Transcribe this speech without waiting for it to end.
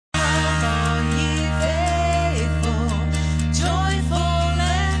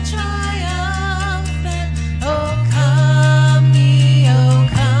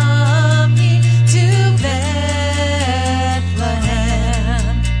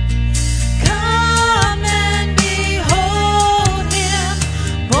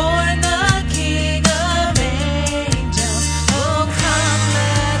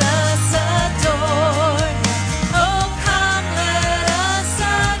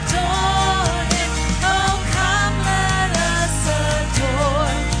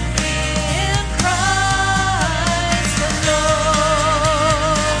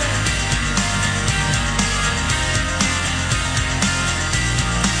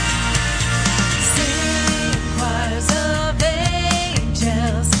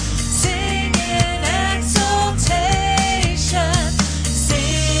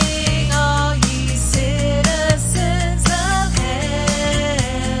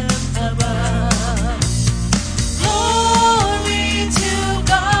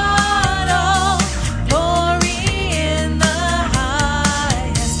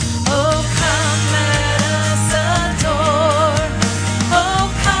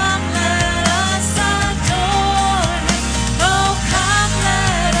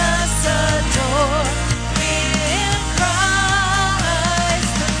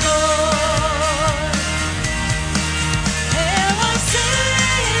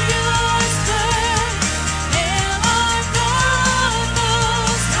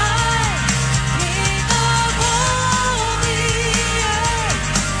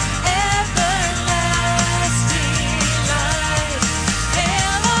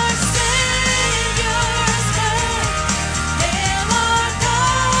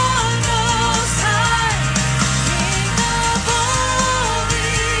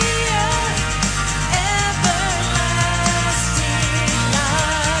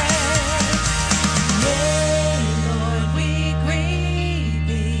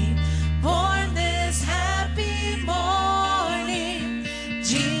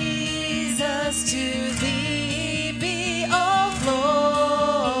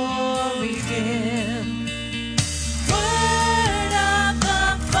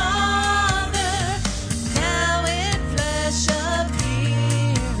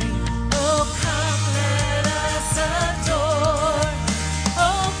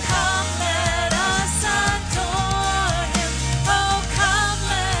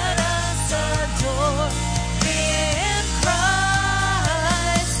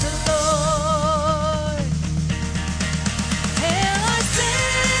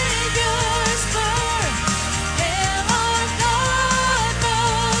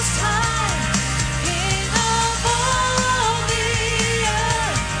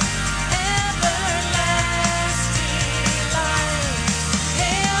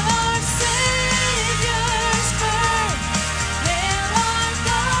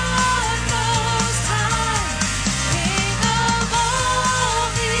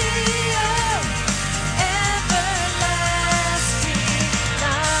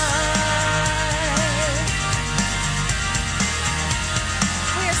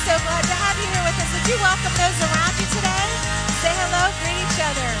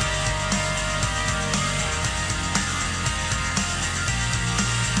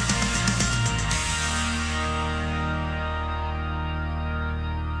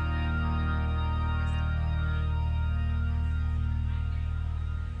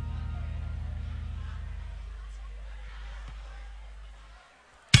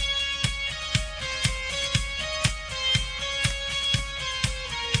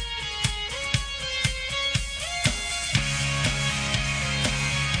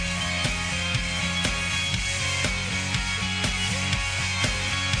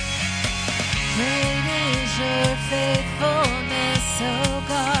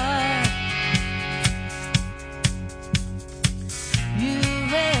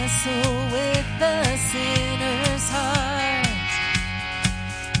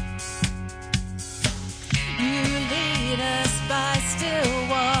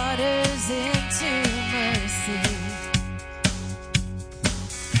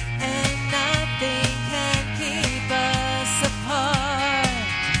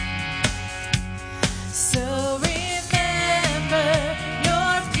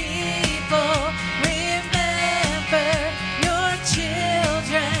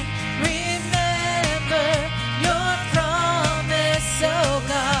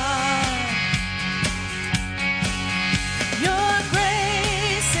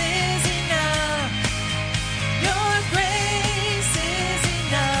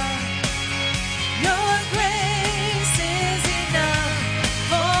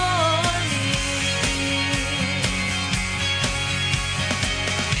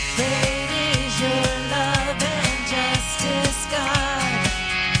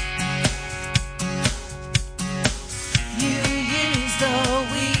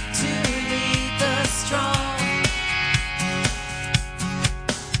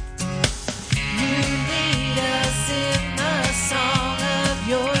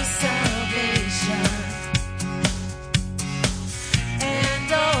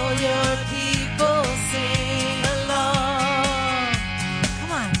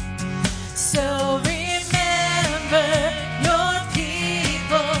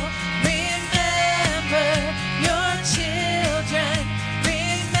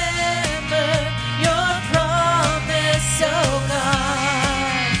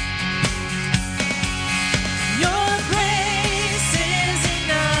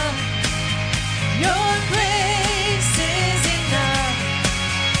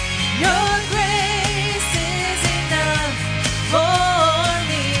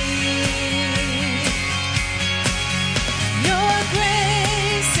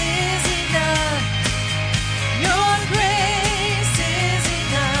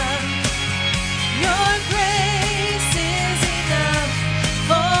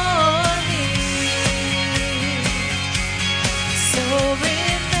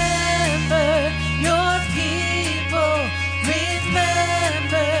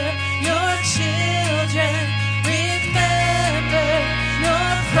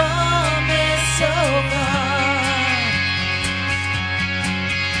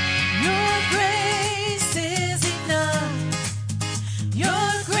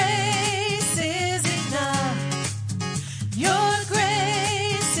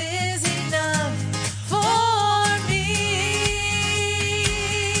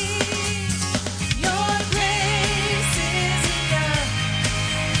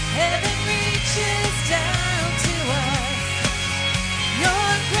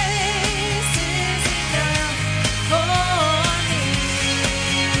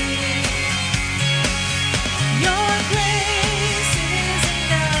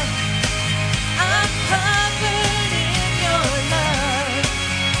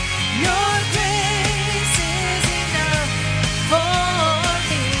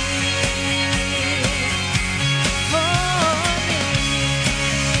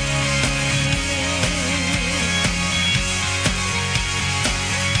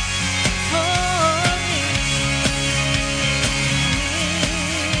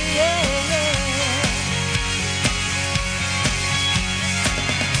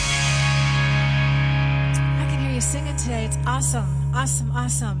today. It's awesome, awesome,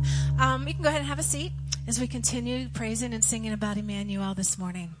 awesome. You can go ahead and have a seat as we continue praising and singing about Emmanuel this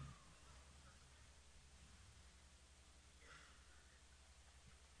morning.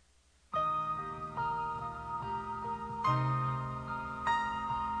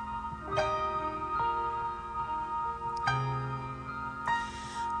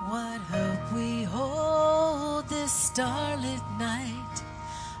 What hope we hold this starlit night.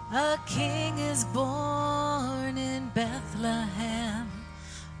 A king is born in Bethlehem.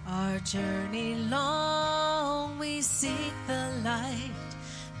 Our journey long, we seek the light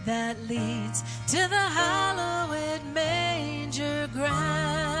that leads to the hallowed manger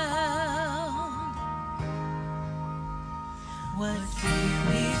ground. What fear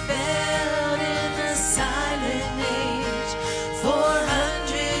we felt in the silent age,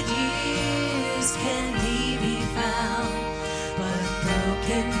 400 years can he be found, but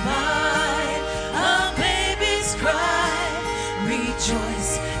broken by a baby's cry,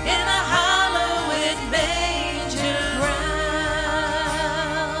 rejoice in a hallowed manger ground.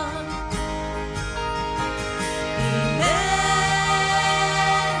 Emmanuel,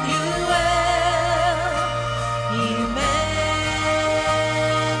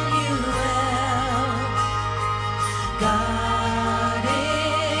 God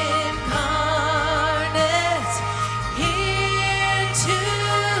incarnate, here to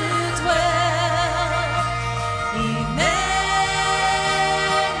dwell.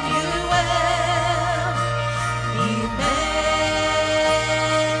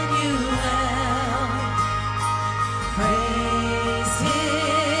 Praise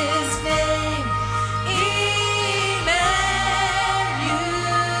his name,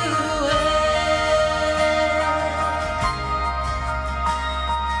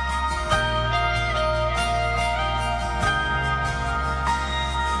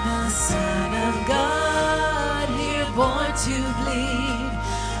 the Son of God, here born to bleed,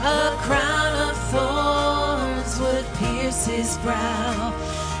 a crown of thorns would pierce his brow,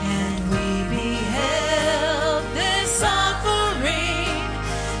 and we beheld this offering,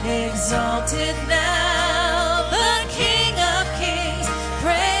 exalted now, the King of Kings.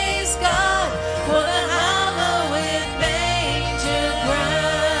 Praise God for the hallowed manger ground.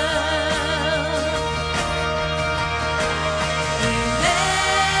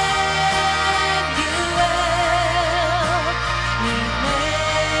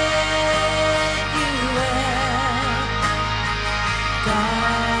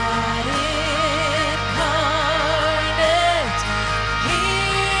 God incarnate,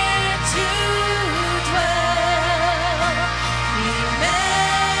 here to dwell. Emmanuel,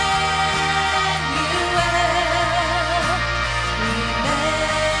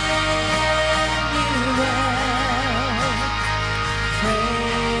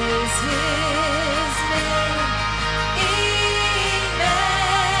 praise his name,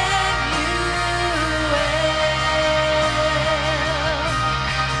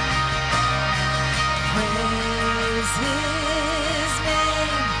 praise his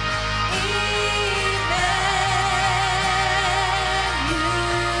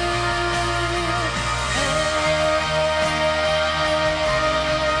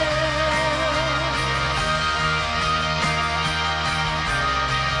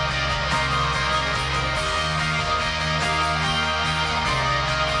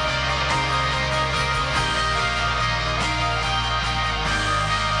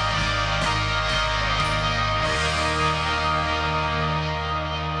name,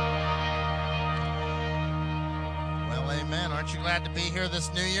 Well, amen. Aren't you glad to be here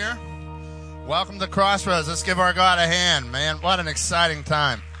this new year? Welcome to Crossroads. Let's give our God a hand, man. What an exciting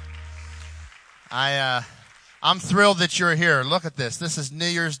time. I'm thrilled that you're here. Look at this. This is New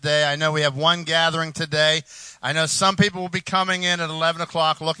Year's Day. I know we have one gathering today. I know some people will be coming in at 11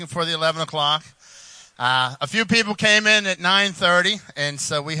 o'clock, looking for the 11 o'clock. A few people came in at 9:30, and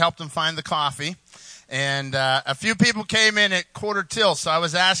so we helped them find the coffee. And a few people came in at 9:45, so I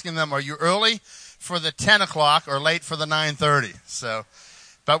was asking them, are you early for the 10 o'clock or late for the 9:30?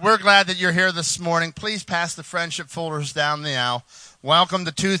 But we're glad that you're here this morning. Please pass the friendship folders down the aisle. Welcome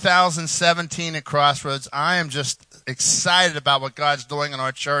to 2017 at Crossroads. I am just excited about what God's doing in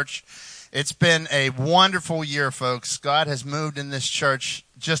our church. It's been a wonderful year, folks. God has moved in this church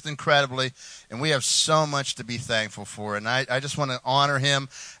just incredibly, and we have so much to be thankful for. And I just want to honor him,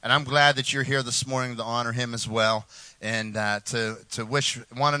 and I'm glad that you're here this morning to honor him as well, and to wish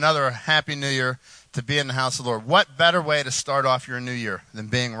one another a happy new year, to be in the house of the Lord. What better way to start off your new year than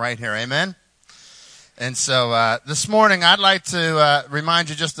being right here? Amen? And so this morning, I'd like to remind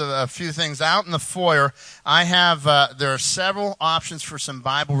you just of a few things. Out in the foyer, I have there are several options for some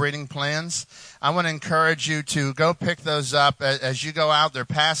Bible reading plans. I want to encourage you to go pick those up as you go out. They're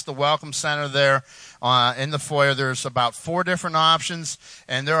past the Welcome Center there in the foyer. There's about 4 different options,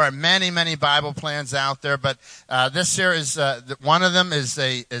 and there are many, many Bible plans out there. But this here is one of them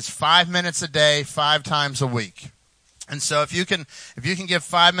is 5 minutes a day, 5 times a week. And so if you can give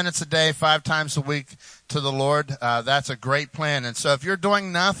 5 minutes a day, 5 times a week to the Lord, that's a great plan. And so if you're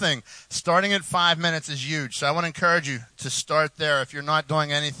doing nothing, starting at 5 minutes is huge. So I want to encourage you to start there if you're not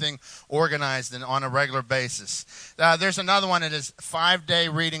doing anything organized and on a regular basis. There's another one. It is 5-day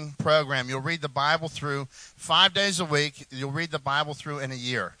reading program. You'll read the Bible through 5 days a week. You'll read the Bible through in a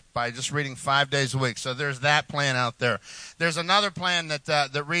year by just reading 5 days a week. So there's that plan out there. There's another plan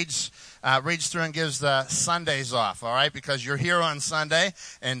that reads through and gives Sundays off, all right, because you're here on Sunday,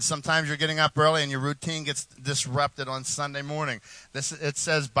 and sometimes you're getting up early and your routine gets disrupted on Sunday morning. It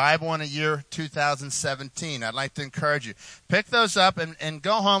says Bible in a Year 2017. I'd like to encourage you. Pick those up and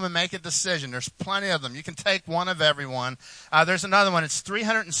go home and make a decision. There's plenty of them. You can take one of every one. There's another one. It's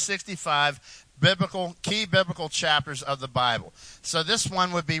 365 key biblical chapters of the Bible. So this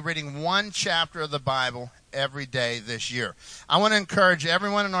one would be reading one chapter of the Bible every day this year. I want to encourage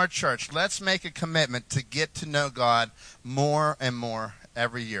everyone in our church, let's make a commitment to get to know God more and more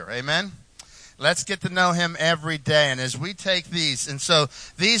every year. Amen? Let's get to know Him every day. And as we take these, and so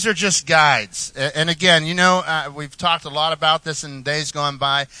these are just guides. And again, we've talked a lot about this in days gone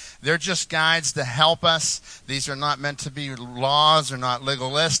by. They're just guides to help us. These are not meant to be laws. They're not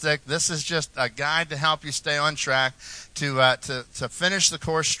legalistic. This is just a guide to help you stay on track to finish the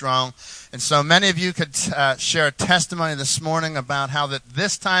course strong. And so many of you could share a testimony this morning about how that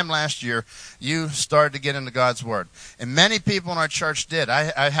this time last year you started to get into God's Word. And many people in our church did.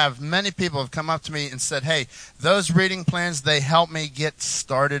 I have many people have come up to me and said, hey, those reading plans, they helped me get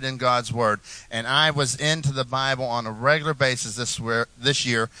started in God's Word. And I was into the Bible on a regular basis this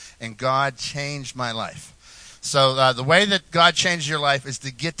year, and God changed my life. So the way that God changes your life is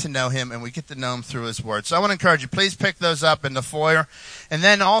to get to know Him, and we get to know Him through His Word. So I want to encourage you, please pick those up in the foyer. And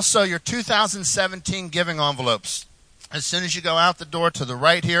then also your 2017 giving envelopes. As soon as you go out the door to the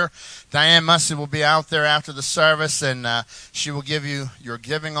right here, Diane Mussey will be out there after the service, and she will give you your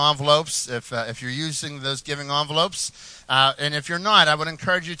giving envelopes if you're using those giving envelopes. And if you're not, I would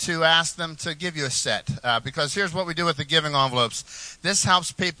encourage you to ask them to give you a set, because here's what we do with the giving envelopes. This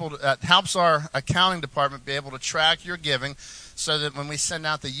helps helps our accounting department be able to track your giving, so that when we send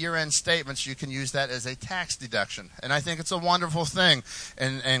out the year-end statements, you can use that as a tax deduction. And I think it's a wonderful thing,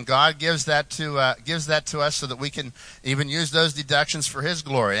 and God gives that to us so that we can even use those deductions for His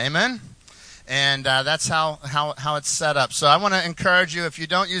glory. Amen. And that's how it's set up. So I want to encourage you, if you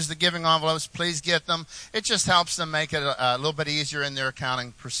don't use the giving envelopes, please get them. It just helps them make it a little bit easier in their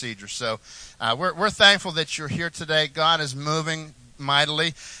accounting procedure. So we're thankful that you're here today. God is moving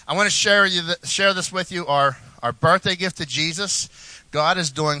mightily. I want to share this with you, our birthday gift to Jesus. God is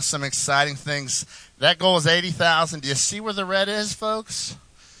doing some exciting things. That goal is 80,000. Do you see where the red is, folks?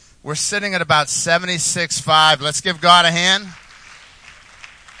 We're sitting at about 76.5. Let's give God a hand.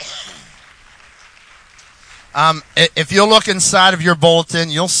 If you'll look inside of your bulletin,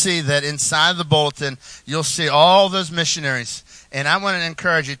 you'll see that inside of the bulletin, you'll see all those missionaries. And I want to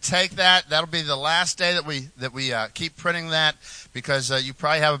encourage you, take that. That'll be the last day that we keep printing that, because you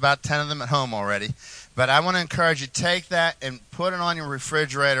probably have about 10 of them at home already. But I want to encourage you, take that and put it on your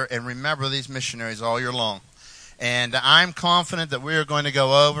refrigerator and remember these missionaries all year long. And I'm confident that we are going to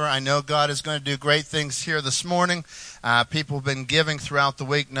go over. I know God is going to do great things here this morning. People have been giving throughout the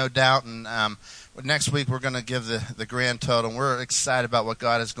week, no doubt. And next week we're going to give the grand total. We're excited about what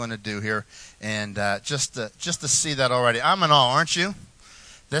God is going to do here. And just to see that already. I'm in awe, aren't you?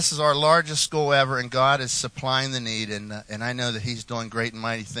 This is our largest school ever, and God is supplying the need. And I know that He's doing great and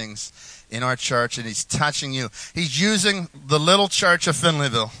mighty things in our church, and He's touching you. He's using the little church of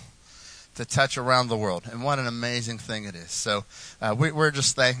Finleyville to touch around the world. And what an amazing thing it is. So we're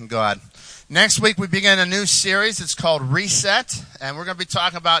just thanking God. Next week we begin a new series. It's called Reset. And we're going to be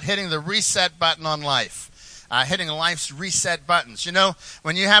talking about hitting the reset button on life. Hitting life's reset buttons. You know,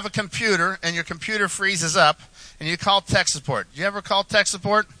 when you have a computer and your computer freezes up and you call tech support. Do you ever call tech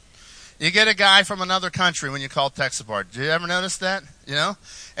support? You get a guy from another country when you call tech support. Do you ever notice that? You know?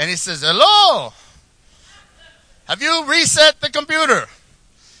 And he says, hello, have you reset the computer?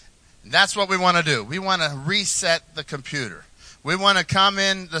 That's what we want to do. We want to reset the computer. We want to come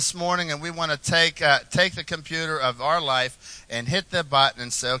in this morning and we want to take the computer of our life and hit the button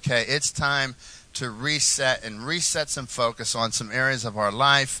and say, okay, it's time to reset some focus on some areas of our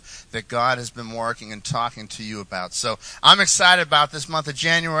life that God has been working and talking to you about. So I'm excited about this month of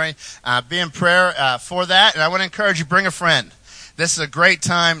January. Be in prayer for that, and I want to encourage you, bring a friend. This is a great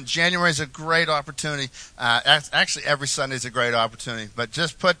time. January is a great opportunity. Actually, every Sunday is a great opportunity. But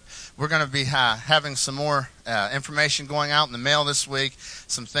we're going to be having some more information going out in the mail this week.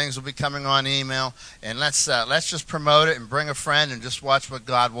 Some things will be coming on email. And let's just promote it and bring a friend and just watch what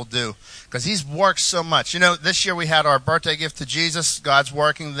God will do. Because He's worked so much. You know, this year we had our birthday gift to Jesus. God's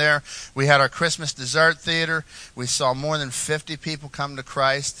working there. We had our Christmas dessert theater. We saw more than 50 people come to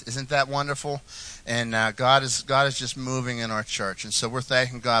Christ. Isn't that wonderful? And God is just moving in our church, and so we're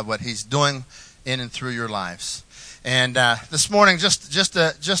thanking God what He's doing in and through your lives. And this morning,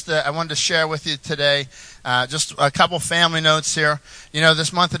 I wanted to share with you today just a couple family notes here. You know,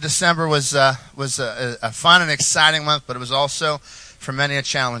 this month of December was a fun and exciting month, but it was also for many a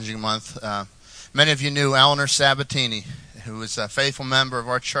challenging month. Many of you knew Eleanor Sabatini, who was a faithful member of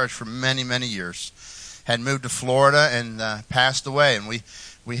our church for many, many years, had moved to Florida and passed away, and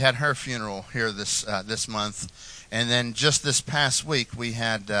we had her funeral here this month. And then just this past week, we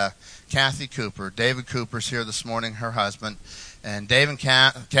had Kathy Cooper. David Cooper's here this morning, her husband. And Dave and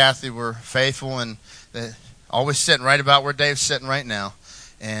Kathy were faithful, and always sitting right about where Dave's sitting right now.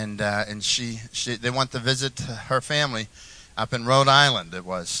 And they went to visit her family up in Rhode Island, it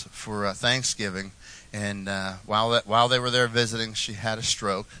was, for Thanksgiving. And while they were there visiting, she had a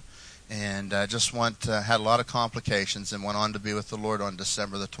stroke. And had a lot of complications and went on to be with the Lord on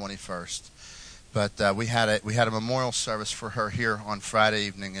December the 21st. But we had a memorial service for her here on Friday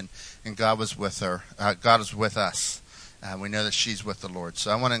evening, and God was with her. God is with us. We know that she's with the Lord.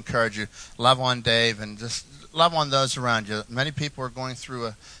 So I want to encourage you, love on Dave and just love on those around you. Many people are going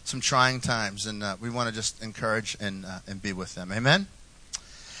through some trying times, and we want to just encourage and be with them. Amen?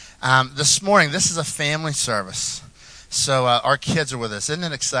 This morning, this is a family service. So our kids are with us. Isn't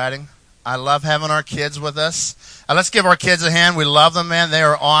it exciting? I love having our kids with us. Let's give our kids a hand. We love them, man. They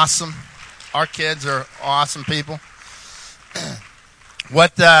are awesome. Our kids are awesome people.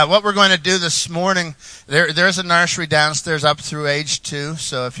 What we're going to do this morning, there's a nursery downstairs up through age 2.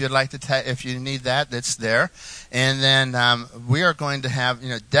 So if you'd like to, if you need that, it's there. And then we are going to have,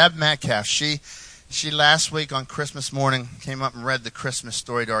 Deb Metcalf. She last week on Christmas morning came up and read the Christmas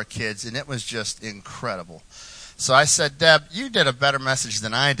story to our kids, and it was just incredible. So I said, Deb, you did a better message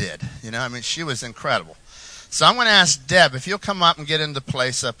than I did. She was incredible. So I'm going to ask Deb, if you'll come up and get into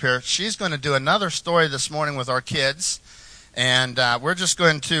place up here. She's going to do another story this morning with our kids. And we're just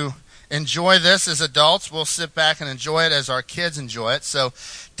going to enjoy this as adults. We'll sit back and enjoy it as our kids enjoy it. So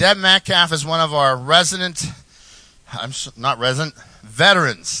Deb Metcalf is one of our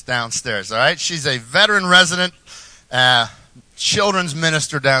veterans downstairs, all right? She's a veteran resident children's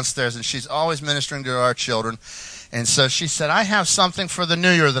minister downstairs, and she's always ministering to our children. And so she said, I have something for the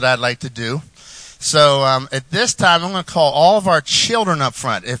new year that I'd like to do. So at this time, I'm going to call all of our children up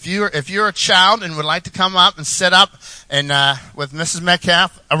front. If you're a child and would like to come up and sit up and with Mrs.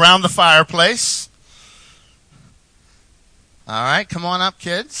 Metcalf around the fireplace. All right, come on up,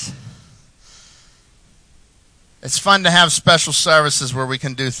 kids. It's fun to have special services where we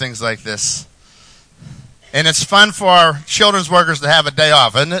can do things like this. And it's fun for our children's workers to have a day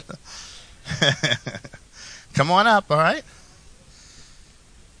off, isn't it? Come on up, all right?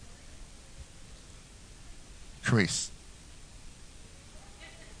 Crease.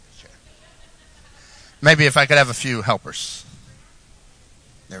 Sure. Maybe if I could have a few helpers.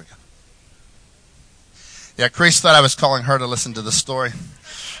 There we go. Yeah, Crease thought I was calling her to listen to the story.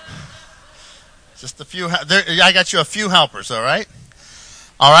 Just a few. I got you a few helpers, all right?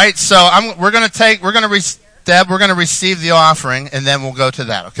 All right, so we're going to receive the offering, and then we'll go to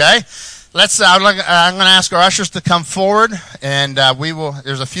that, okay? I'm going to ask our ushers to come forward, and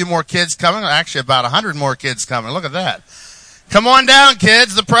there's a few more kids coming. Actually, about 100 more kids coming. Look at that. Come on down,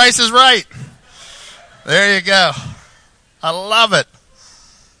 kids. The price is right. There you go. I love it.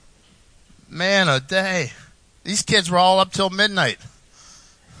 Man, a day. These kids were all up till midnight.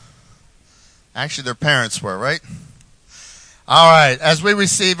 Actually, their parents were, right? All right, as we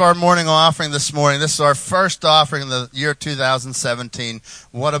receive our morning offering this morning, this is our first offering in the year 2017.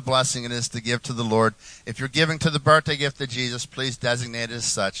 What a blessing it is to give to the Lord. If you're giving to the birthday gift of Jesus, please designate it as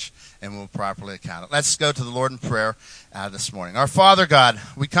such, and we'll properly account it. Let's go to the Lord in prayer this morning. Our Father God,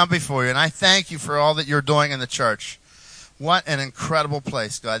 we come before you, and I thank you for all that you're doing in the church. What an incredible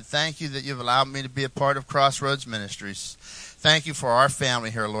place, God. Thank you that you've allowed me to be a part of Crossroads Ministries. Thank you for our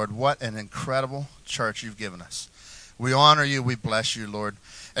family here, Lord. What an incredible church you've given us. We honor you. We bless you, Lord.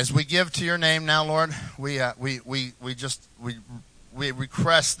 As we give to your name now, Lord, we we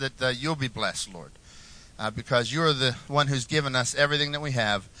request that you'll be blessed, Lord, because you're the one who's given us everything that we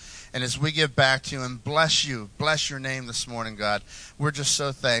have. And as we give back to you and bless your name this morning, God, we're just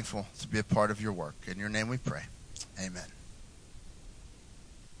so thankful to be a part of your work. In your name we pray. Amen.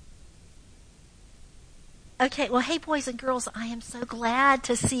 Okay, well, hey, boys and girls, I am so glad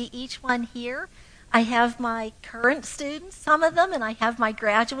to see each one here. I have my current students, some of them, and I have my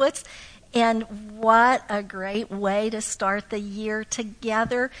graduates. And what a great way to start the year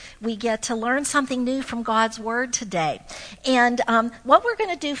together. We get to learn something new from God's Word today. And what we're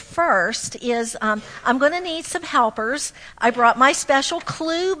going to do first is I'm going to need some helpers. I brought my special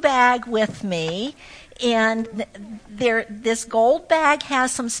clue bag with me. And this gold bag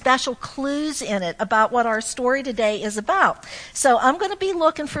has some special clues in it about what our story today is about. So I'm going to be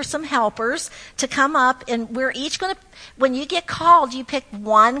looking for some helpers to come up, and we're each going to, when you get called, you pick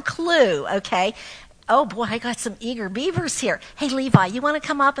one clue, okay? Oh boy, I got some eager beavers here. Hey, Levi, you want to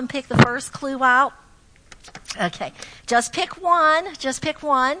come up and pick the first clue out? Okay, just pick one.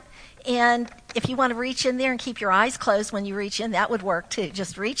 And if you want to reach in there and keep your eyes closed when you reach in, that would work too.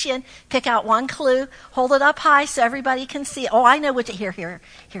 Just reach in, pick out one clue, hold it up high so everybody can see it. Oh, I know what to, here,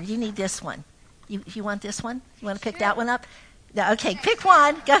 you need this one. You want this one? You want to pick that one up? No, okay, pick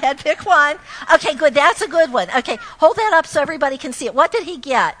one. Go ahead, pick one. Okay, good, that's a good one. Okay, hold that up so everybody can see it. What did he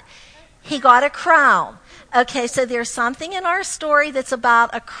get? He got a crown. Okay, so there's something in our story that's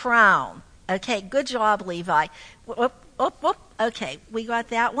about a crown. Okay, good job, Levi. Whoop. Okay, we got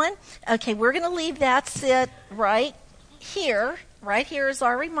that one. Okay, we're going to leave that sit right here. Right here is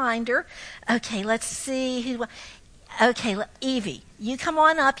our reminder. Okay, let's see. Okay, Evie, you come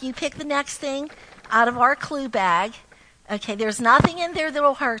on up. You pick the next thing out of our clue bag. Okay, there's nothing in there that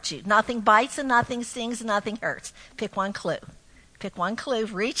will hurt you. Nothing bites and nothing stings and nothing hurts. Pick one clue.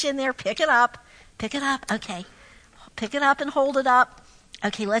 Reach in there. Pick it up. Okay, pick it up and hold it up.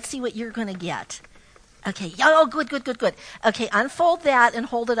 Okay, let's see what you're going to get. Okay, oh, good. Okay, unfold that and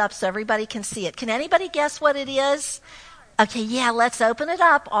hold it up so everybody can see it. Can anybody guess what it is? Okay, yeah, let's open it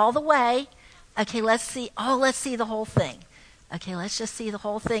up all the way. Okay, let's see the whole thing. Okay, let's just see the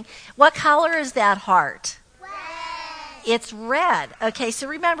whole thing. What color is that heart? Red. It's red. Okay, so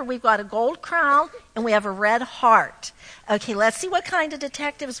remember, we've got a gold crown and we have a red heart. Okay, let's see what kind of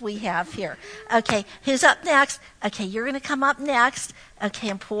detectives we have here. Okay, who's up next? Okay, you're going to come up next. Okay,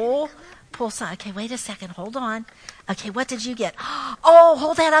 and pull some. Okay, wait a second. Hold on. Okay, what did you get? Oh,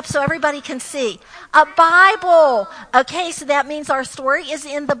 hold that up so everybody can see. A Bible. Okay, so that means our story is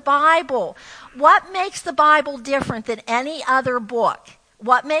in the Bible. What makes the Bible different than any other book?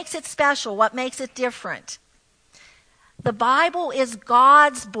 What makes it special? What makes it different? The Bible is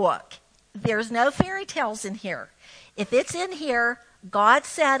God's book. There's no fairy tales in here. If it's in here, God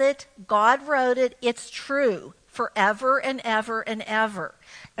said it, God wrote it, it's true forever and ever and ever.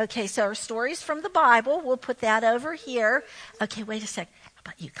 Okay, so our story's from the Bible. We'll put that over here. Okay, wait a sec. How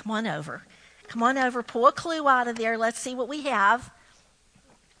about you? Come on over. Pull a clue out of there. Let's see what we have.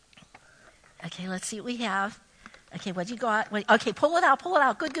 Okay, let's see what we have. Okay, what you got? Wait, okay, pull it out.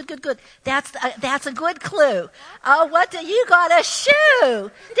 Good. That's a good clue. Oh, what do you got? A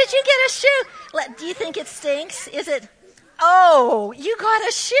shoe. Did you get a shoe? Do you think it stinks? Is it? Oh, you got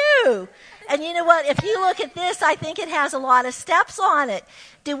a shoe. And you know what? If you look at this, I think it has a lot of steps on it.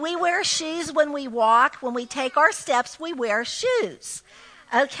 Do we wear shoes when we walk? When we take our steps, we wear shoes.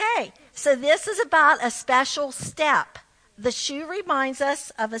 Okay, so this is about a special step. The shoe reminds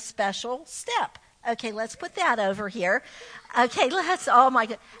us of a special step. Okay, let's put that over here. Okay, oh my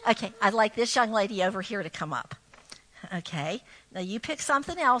God. Okay, I'd like this young lady over here to come up. Okay, now you pick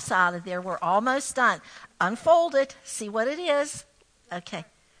something else out of there. We're almost done. Unfold it. See what it is. Okay,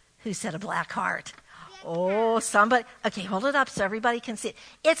 who said a black heart? Oh, somebody. Okay, hold it up so everybody can see it.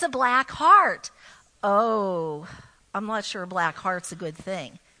 It's a black heart. Oh, I'm not sure a black heart's a good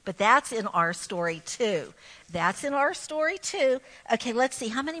thing. But that's in our story too. Okay, let's see.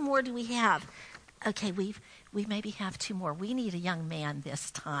 How many more do we have? Okay, we maybe have two more. We need a young man this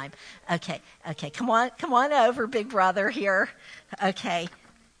time. Okay, come on over, big brother here. Okay,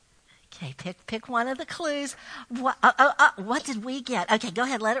 pick one of the clues. What did we get? Okay, go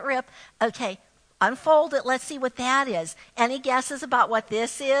ahead, let it rip. Okay, unfold it. Let's see what that is. Any guesses about what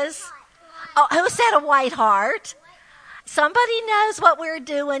this is? Oh, who said a white heart? Somebody knows what we're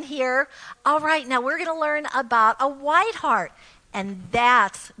doing here. All right, now we're going to learn about a white heart. And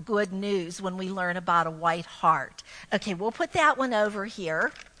that's good news when we learn about a white heart. Okay, we'll put that one over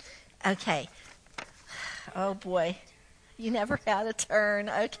here. Okay. Oh, boy. You never had a turn.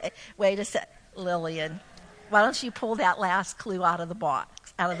 Okay, wait a sec. Lillian, why don't you pull that last clue out of the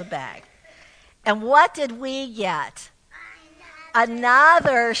box, out of the bag? And what did we get?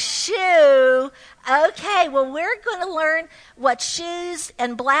 Another shoe. Okay, well, we're going to learn what shoes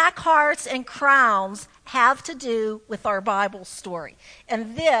and black hearts and crowns have to do with our Bible story.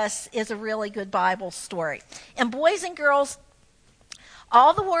 And this is a really good Bible story. And boys and girls,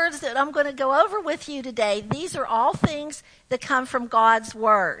 all the words that I'm going to go over with you today, these are all things that come from God's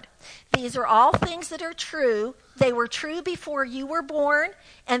Word. These are all things that are true. They were true before you were born,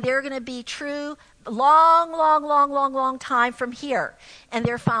 and they're going to be true long time from here. And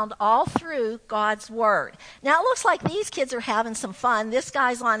they're found all through God's Word. Now, it looks like these kids are having some fun. This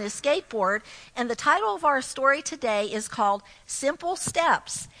guy's on his skateboard, and the title of our story today is called Simple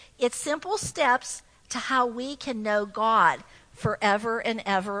Steps. It's simple steps to how we can know God forever and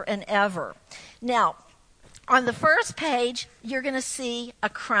ever and ever. Now, on the first page, you're going to see a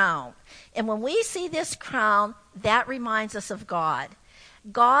crown. And when we see this crown, that reminds us of God.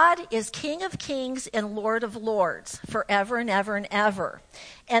 God is King of Kings and Lord of Lords forever and ever and ever.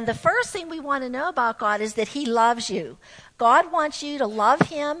 And the first thing we want to know about God is that He loves you. God wants you to love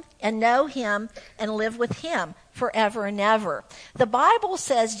Him and know Him and live with Him forever and ever. The Bible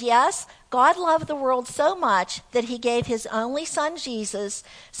says, yes, God loved the world so much that He gave His only Son, Jesus,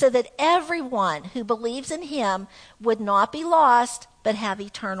 so that everyone who believes in Him would not be lost, but have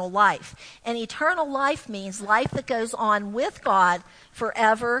eternal life. And eternal life means life that goes on with God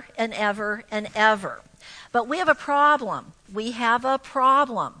forever and ever and ever. But we have a problem. We have a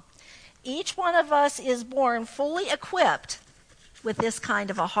problem. Each one of us is born fully equipped with this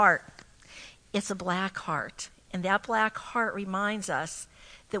kind of a heart. It's a black heart. And that black heart reminds us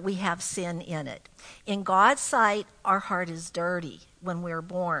that we have sin in it. In God's sight, our heart is dirty when we're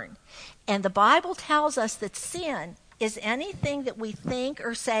born. And the Bible tells us that sin is anything that we think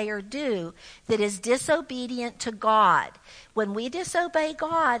or say or do that is disobedient to God. When we disobey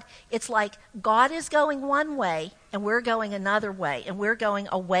God, it's like God is going one way and we're going another way, and we're going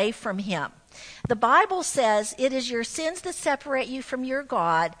away from Him. The Bible says it is your sins that separate you from your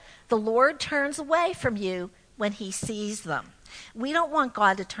God. The Lord turns away from you when He sees them. We don't want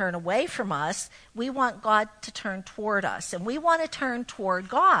God to turn away from us. We want God to turn toward us, and we want to turn toward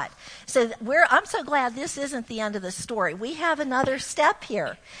God. So I'm so glad this isn't the end of the story. We have another step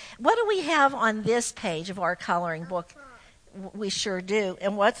here. What do we have on this page of our coloring book? We sure do.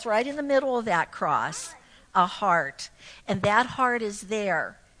 And what's right in the middle of that cross? A heart. And that heart is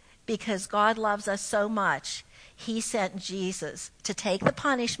there because God loves us so much. He sent Jesus to take the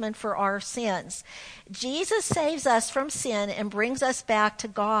punishment for our sins. Jesus saves us from sin and brings us back to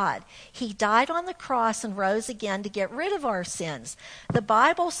God. He died on the cross and rose again to get rid of our sins. The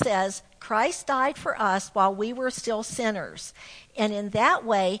Bible says Christ died for us while we were still sinners. And in that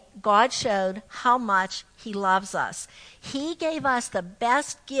way, God showed how much He loves us. He gave us the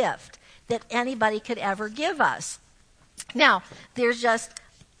best gift that anybody could ever give us. Now, there's just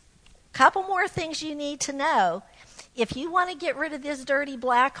a couple more things you need to know. If you want to get rid of this dirty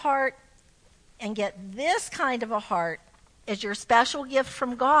black heart and get this kind of a heart as your special gift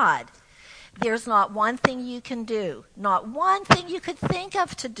from God, there's not one thing you can do, not one thing you could think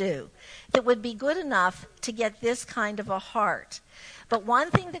of to do that would be good enough to get this kind of a heart. But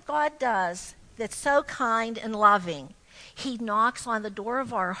one thing that God does that's so kind and loving, He knocks on the door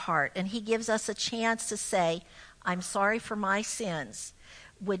of our heart and He gives us a chance to say, I'm sorry for my sins.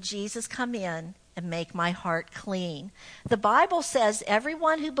 Would Jesus come in and make my heart clean? The Bible says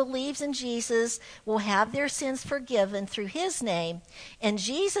everyone who believes in Jesus will have their sins forgiven through His name. And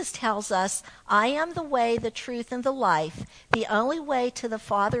Jesus tells us, I am the way, the truth, and the life. The only way to the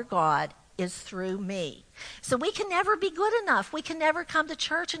Father God is through me. So we can never be good enough. We can never come to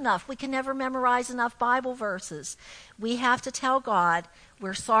church enough. We can never memorize enough Bible verses. We have to tell God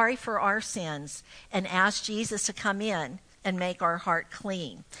we're sorry for our sins and ask Jesus to come in and make our heart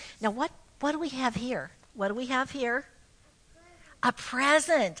clean. Now, what do we have here? What do we have here? A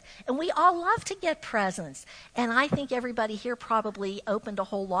present. And we all love to get presents. And I think everybody here probably opened a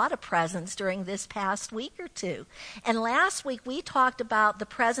whole lot of presents during this past week or two. And last week we talked about the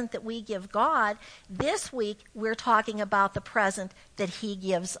present that we give God. This week we're talking about the present that He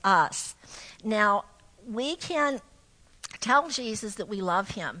gives us. Now, we can tell Jesus that we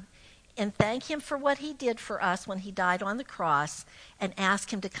love Him and thank Him for what He did for us when He died on the cross, and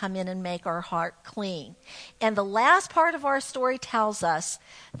ask Him to come in and make our heart clean. And the last part of our story tells us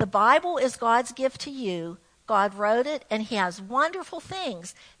the Bible is God's gift to you. God wrote it, and He has wonderful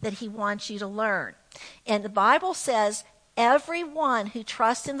things that He wants you to learn. And the Bible says everyone who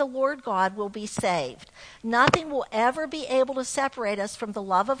trusts in the Lord God will be saved. Nothing will ever be able to separate us from the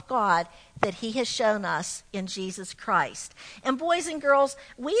love of God that He has shown us in Jesus Christ. And boys and girls,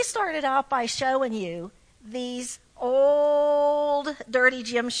 we started out by showing you these old, dirty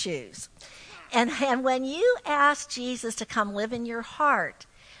gym shoes. And when you ask Jesus to come live in your heart,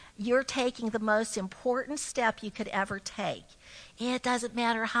 you're taking the most important step you could ever take. It doesn't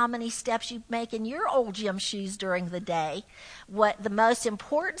matter how many steps you make in your old gym shoes during the day. What the most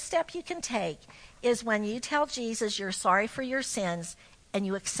important step you can take is when you tell Jesus you're sorry for your sins and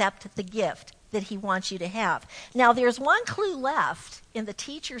you accept the gift that he wants you to have. Now, there's one clue left in the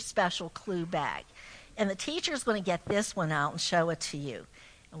teacher's special clue bag. And the teacher's going to get this one out and show it to you.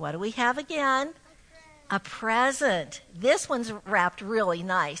 And what do we have again? A present. This one's wrapped really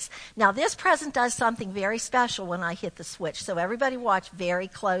nice. Now, this present does something very special when I hit the switch. So everybody watch very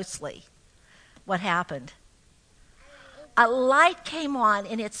closely. What happened? A light came on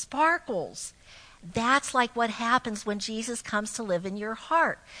and it sparkles. That's like what happens when Jesus comes to live in your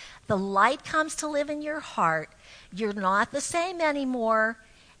heart. The light comes to live in your heart. You're not the same anymore.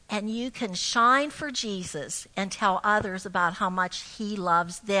 And you can shine for Jesus and tell others about how much he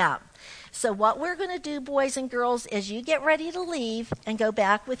loves them. So what we're going to do, boys and girls, is you get ready to leave and go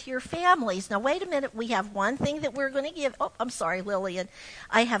back with your families. Now, wait a minute. We have one thing that we're going to give. Oh, I'm sorry, Lillian.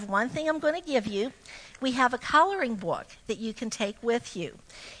 I have one thing I'm going to give you. We have a coloring book that you can take with you.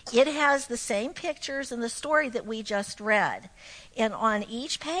 It has the same pictures in the story that we just read. And on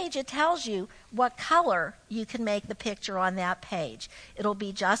each page, it tells you what color you can make the picture on that page. It'll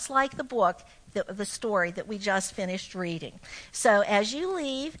be just like the book, the story that we just finished reading. So as you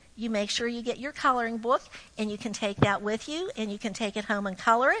leave, you make sure you get your coloring book, and you can take that with you, and you can take it home and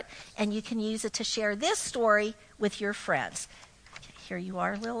color it, and you can use it to share this story with your friends. Here you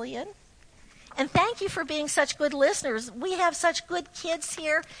are, Lillian. And thank you for being such good listeners. We have such good kids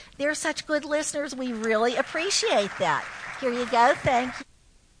here. They're such good listeners. We really appreciate that. Here you go. Thank you.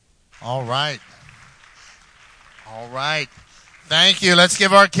 All right. All right. Thank you. Let's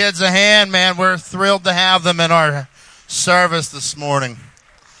give our kids a hand, man. We're thrilled to have them in our service this morning.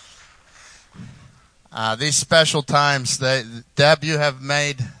 These special times, Deb,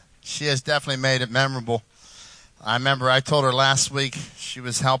 she has definitely made it memorable. I remember I told her last week she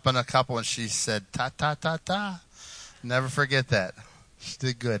was helping a couple and she said, ta, ta, ta, ta. Never forget that. She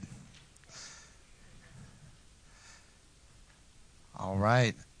did good. All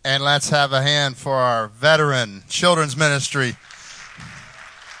right. And let's have a hand for our veteran children's ministry.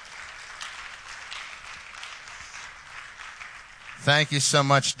 Thank you so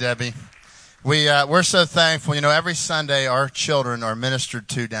much, Debbie. We're so thankful. You know, every Sunday our children are ministered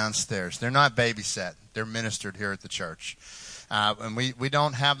to downstairs. They're not babysat. They're ministered here at the church. And we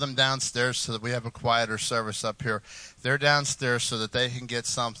don't have them downstairs so that we have a quieter service up here. They're downstairs so that they can get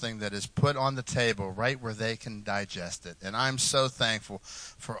something that is put on the table right where they can digest it. And I'm so thankful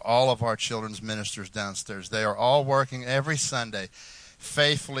for all of our children's ministers downstairs. They are all working every Sunday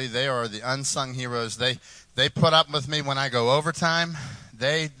faithfully. They are the unsung heroes. They put up with me when I go overtime.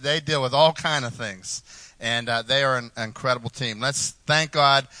 They deal with all kind of things. And they are an incredible team. Let's thank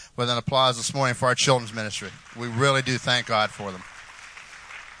God with an applause this morning for our children's ministry. We really do thank God for them.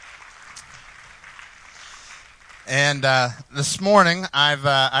 And this morning, I've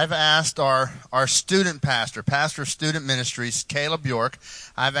asked our student pastor of student ministries, Caleb York.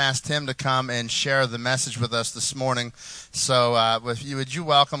 I've asked him to come and share the message with us this morning. So, would you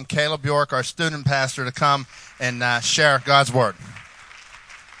welcome Caleb York, our student pastor, to come and share God's word?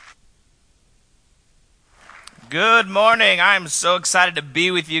 Good morning. I'm so excited to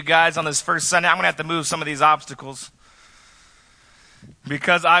be with you guys on this first Sunday. I'm going to have to move some of these obstacles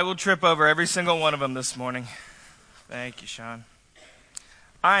because I will trip over every single one of them this morning. Thank you, Sean.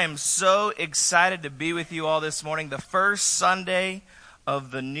 I am so excited to be with you all this morning, the first Sunday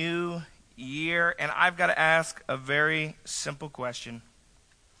of the new year, and I've got to ask a very simple question.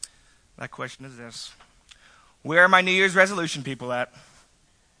 That question is this: where are my New Year's resolution people at?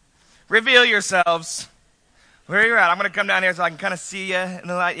 Reveal yourselves. Where you're at. I'm going to come down here so I can kind of see you in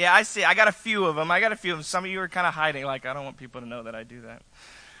the light. Yeah, I see. I got a few of them. Some of you are kind of hiding. Like, I don't want people to know that I do that.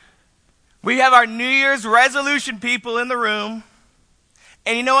 We have our New Year's resolution people in the room.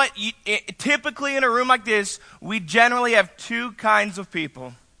 And you know what? Typically in a room like this, we generally have two kinds of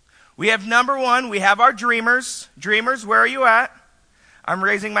people. We have number one, we have our dreamers. Dreamers, where are you at? I'm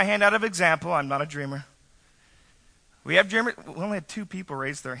raising my hand out of example. I'm not a dreamer. We have dreamers. We only had two people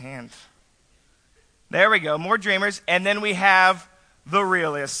raise their hand. There we go, more dreamers. And then we have the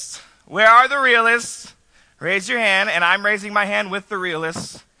realists. Where are the realists? Raise your hand, and I'm raising my hand with the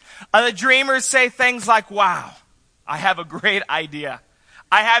realists. The dreamers say things like, wow, I have a great idea.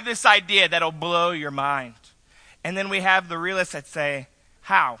 I have this idea that'll blow your mind. And then we have the realists that say,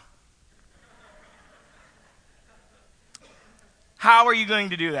 how? How are you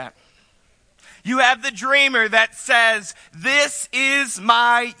going to do that? You have the dreamer that says, this is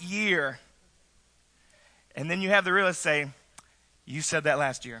my year. And then you have the realist say, you said that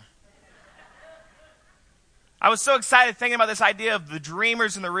last year. I was so excited thinking about this idea of the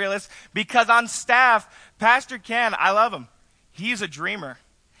dreamers and the realists because on staff, Pastor Ken, I love him. He's a dreamer.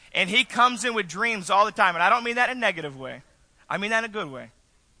 And he comes in with dreams all the time. And I don't mean that in a negative way. I mean that in a good way.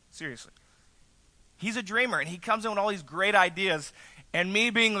 Seriously. He's a dreamer, and he comes in with all these great ideas. And me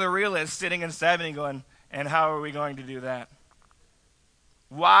being the realist sitting in 70 going, and how are we going to do that?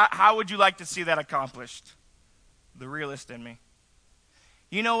 How would you like to see that accomplished? The realist in me.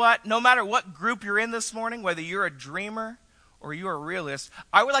 You know what? No matter what group you're in this morning, whether you're a dreamer or you're a realist,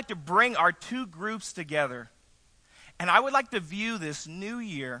 I would like to bring our two groups together. And I would like to view this new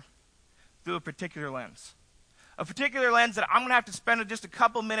year through a particular lens. A particular lens that I'm going to have to spend just a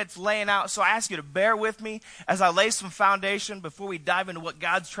couple minutes laying out. So I ask you to bear with me as I lay some foundation before we dive into what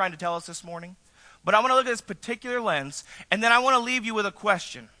God's trying to tell us this morning. But I want to look at this particular lens, and then I want to leave you with a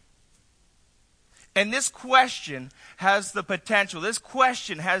question. And this question has the potential, this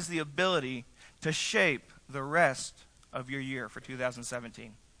question has the ability to shape the rest of your year for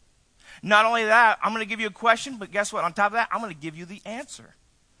 2017. Not only that, I'm going to give you a question, but guess what? On top of that, I'm going to give you the answer.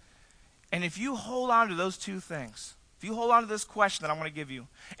 And if you hold on to those two things, if you hold on to this question that I'm going to give you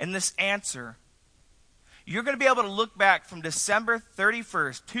and this answer, you're going to be able to look back from December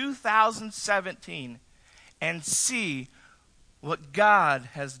 31st, 2017 and see what God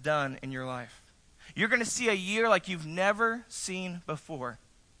has done in your life. You're going to see a year like you've never seen before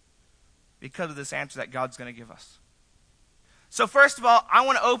because of this answer that God's going to give us. So first of all, I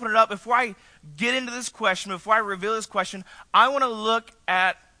want to open it up. Before I get into this question, before I reveal this question, I want to look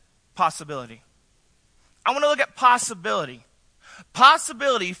at possibility. I want to look at possibility.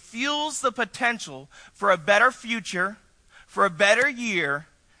 Possibility fuels the potential for a better future, for a better year,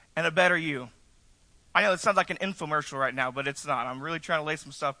 and a better you. I know it sounds like an infomercial right now, but it's not. I'm really trying to lay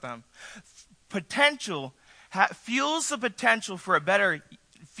some stuff down. Potential fuels the potential for a better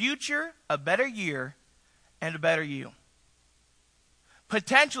future, a better year, and a better you.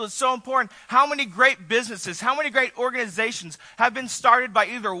 Potential is so important. How many great businesses, how many great organizations have been started by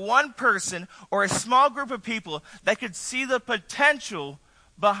either one person or a small group of people that could see the potential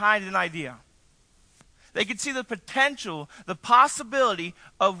behind an idea? They could see the potential, the possibility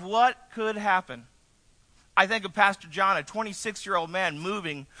of what could happen. I think of Pastor John, a 26-year-old man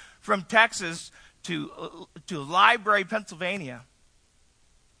moving from Texas to Library, Pennsylvania,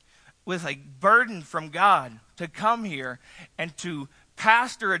 with a burden from God to come here and to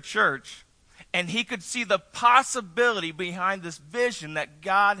pastor a church, and he could see the possibility behind this vision that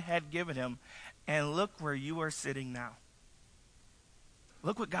God had given him. And look where you are sitting now.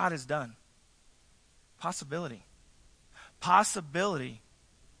 Look what God has done. Possibility. Possibility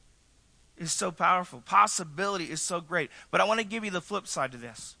is so powerful. Possibility is so great. But I want to give you the flip side to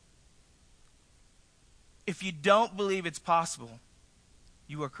this. If you don't believe it's possible,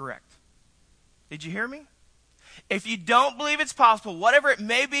 you are correct. Did you hear me? If you don't believe it's possible, whatever it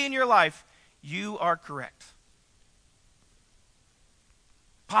may be in your life, you are correct.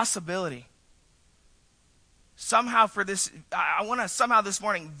 Possibility. Somehow I want to somehow this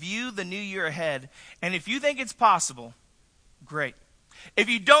morning view the new year ahead. And if you think it's possible, great. If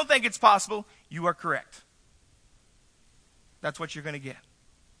you don't think it's possible, you are correct. That's what you're going to get.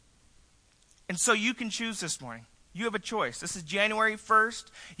 And so you can choose this morning. You have a choice. This is January 1st.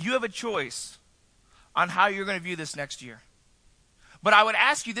 You have a choice on how you're going to view this next year. But I would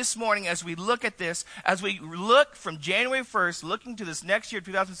ask you this morning as we look at this, as we look from January 1st, looking to this next year,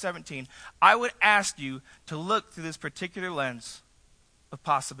 2017, I would ask you to look through this particular lens of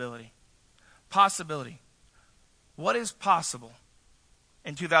possibility. Possibility. What is possible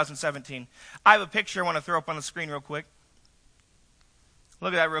in 2017? I have a picture I want to throw up on the screen real quick.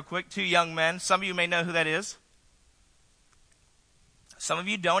 Look at that real quick. Two young men. Some of you may know who that is. Some of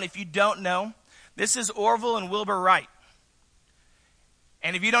you don't. If you don't know, this is Orville and Wilbur Wright.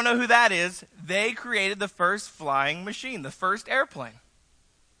 And if you don't know who that is, they created the first flying machine, the first airplane.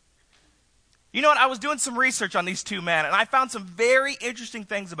 You know what? I was doing some research on these two men, and I found some very interesting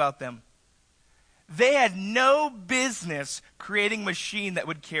things about them. They had no business creating a machine that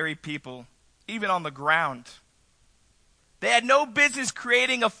would carry people, even on the ground. They had no business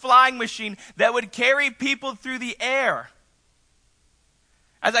creating a flying machine that would carry people through the air.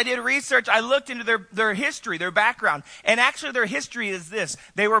 As I did research, I looked into their history, their background. And actually their history is this.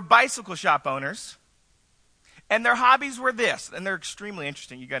 They were bicycle shop owners. And their hobbies were this. And they're extremely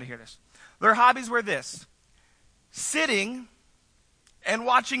interesting. You got to hear this. Their hobbies were this. Sitting and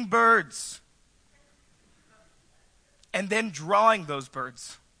watching birds. And then drawing those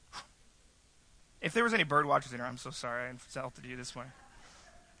birds. If there was any bird watchers in here, I'm so sorry I insulted you this morning.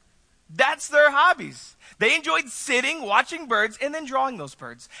 That's their hobbies. They enjoyed sitting, watching birds, and then drawing those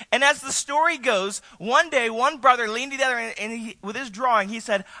birds. And as the story goes, one day, one brother leaned together and with his drawing, he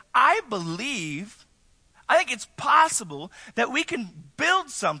said, I think it's possible that we can build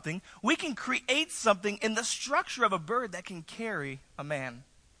something, we can create something in the structure of a bird that can carry a man.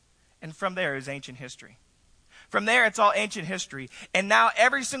 And from there is ancient history. From there, it's all ancient history. And now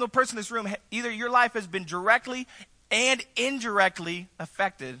every single person in this room, either your life has been directly and indirectly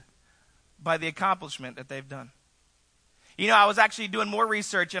affected by the accomplishment that they've done. You know, I was actually doing more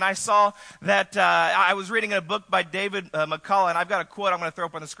research, and I saw that I was reading a book by David McCullough, and I've got a quote I'm going to throw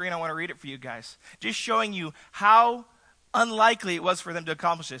up on the screen. I want to read it for you guys, just showing you how unlikely it was for them to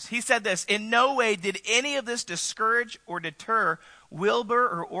accomplish this. He said this, in no way did any of this discourage or deter Wilbur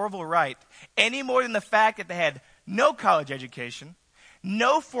or Orville Wright, any more than the fact that they had no college education,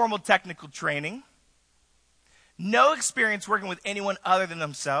 no formal technical training, no experience working with anyone other than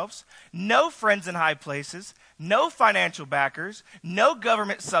themselves, no friends in high places, no financial backers, no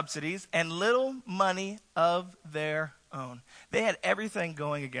government subsidies, and little money of their own. They had everything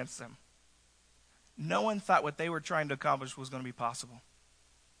going against them. No one thought what they were trying to accomplish was going to be possible.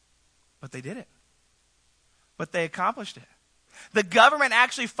 But they did it. But they accomplished it. The government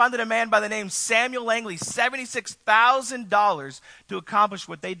actually funded a man by the name Samuel Langley $76,000 to accomplish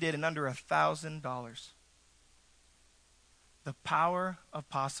what they did in under $1,000. The power of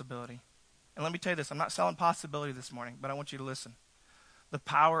possibility. And let me tell you this, I'm not selling possibility this morning, but I want you to listen. The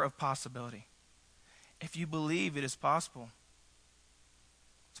power of possibility. If you believe it is possible,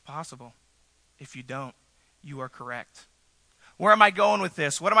 it's possible. If you don't, you are correct. Where am I going with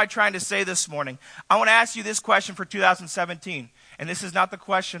this? What am I trying to say this morning? I want to ask you this question for 2017. And this is not the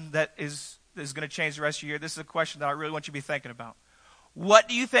question that is going to change the rest of your year. This is a question that I really want you to be thinking about. What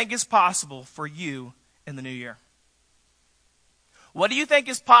do you think is possible for you in the new year? What do you think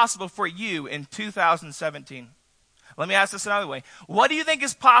is possible for you in 2017? Let me ask this another way. What do you think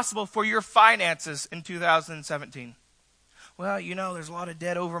is possible for your finances in 2017? Well, you know, there's a lot of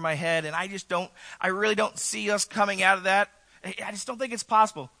debt over my head, and I really don't see us coming out of that. I just don't think it's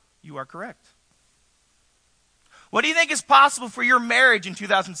possible. You are correct. What do you think is possible for your marriage in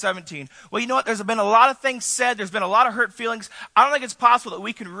 2017? Well, you know what? There's been a lot of things said. There's been a lot of hurt feelings. I don't think it's possible that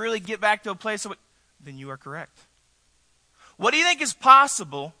we can really get back to a place of it. Then you are correct. What do you think is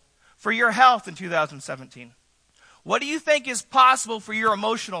possible for your health in 2017? What do you think is possible for your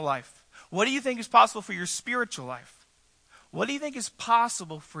emotional life? What do you think is possible for your spiritual life? What do you think is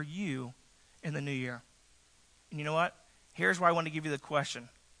possible for you in the new year? And you know what? Here's why I want to give you the question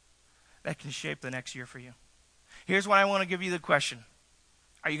that can shape the next year for you. Here's why I want to give you the question.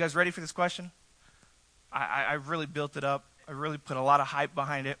 Are you guys ready for this question? I've really built it up. I really put a lot of hype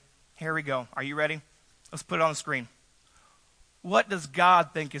behind it. Here we go. Are you ready? Let's put it on the screen. What does God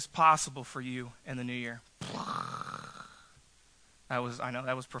think is possible for you in the new year? I know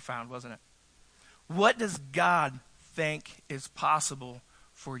that was profound, wasn't it? What does God think is possible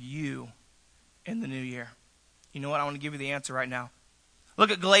for you in the new year? You know what? I want to give you the answer right now.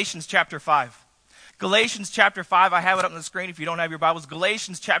 Look at Galatians chapter 5. Galatians chapter 5, I have it up on the screen if you don't have your Bibles.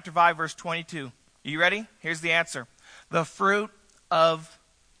 Galatians chapter 5, verse 22. Are you ready? Here's the answer. The fruit of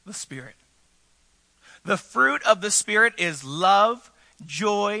the Spirit. The fruit of the Spirit is love,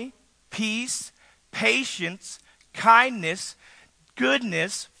 joy, peace, patience, kindness,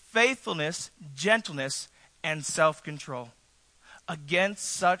 goodness, faithfulness, gentleness, and self-control. Against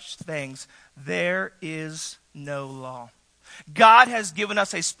such things, there is no law. God has given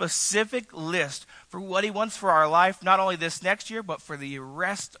us a specific list for what He wants for our life, not only this next year, but for the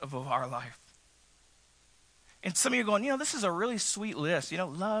rest of our life. And some of you are going, this is a really sweet list.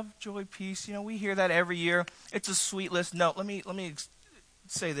 Love, joy, peace. We hear that every year. It's a sweet list. No, let me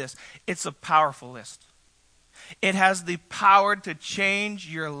say this. It's a powerful list. It has the power to change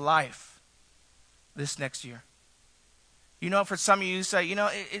your life this next year. For some of you say,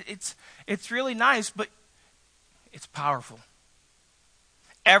 it's really nice, but it's powerful.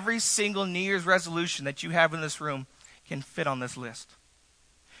 Every single New Year's resolution that you have in this room can fit on this list.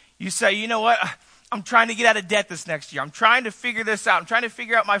 You say, you know what? I'm trying to get out of debt this next year. I'm trying to figure this out. I'm trying to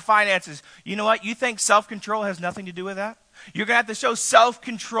figure out my finances. You know what? You think self-control has nothing to do with that? You're going to have to show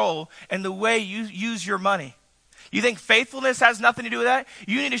self-control in the way you use your money. You think faithfulness has nothing to do with that?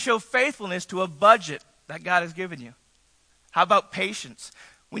 You need to show faithfulness to a budget that God has given you. How about patience?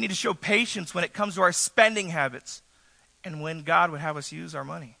 We need to show patience when it comes to our spending habits and when God would have us use our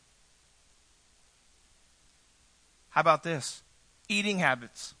money. How about this? Eating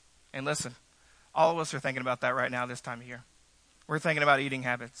habits. And listen, all of us are thinking about that right now this time of year. We're thinking about eating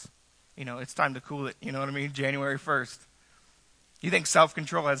habits. It's time to cool it. You know what I mean? January 1st. You think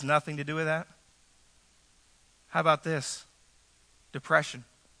self-control has nothing to do with that? How about this? Depression.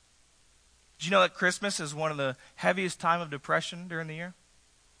 Did you know that Christmas is one of the heaviest time of depression during the year?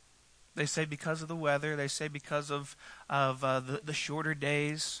 They say because of the weather. They say because of the shorter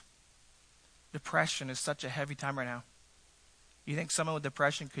days. Depression is such a heavy time right now. You think someone with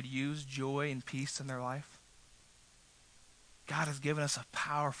depression could use joy and peace in their life? God has given us a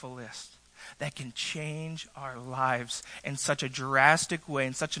powerful list that can change our lives in such a drastic way,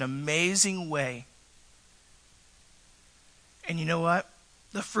 in such an amazing way. And you know what?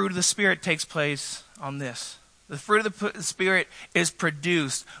 The fruit of the Spirit takes place on this. The fruit of the Spirit is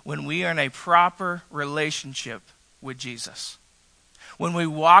produced when we are in a proper relationship with Jesus. When we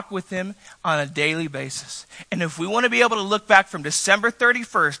walk with Him on a daily basis. And if we want to be able to look back from December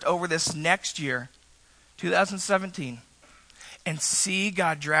 31st over this next year, 2017, and see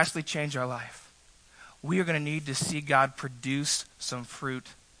God drastically change our life, we are going to need to see God produce some fruit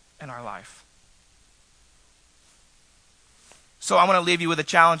in our life. So I'm going to leave you with a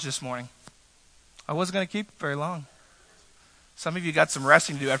challenge this morning. I wasn't going to keep it very long. Some of you got some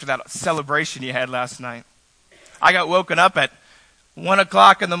resting to do after that celebration you had last night. I got woken up at 1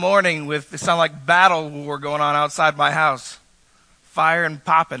 o'clock in the morning with, it sounded like battle war going on outside my house. Fire and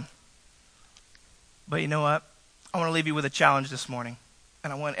popping. But you know what? I want to leave you with a challenge this morning.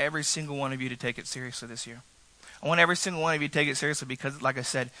 And I want every single one of you to take it seriously this year. I want every single one of you to take it seriously because, like I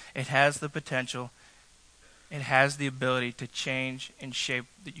said, it has the potential, it has the ability to change and shape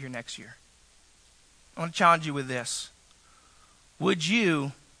your next year. I want to challenge you with this. Would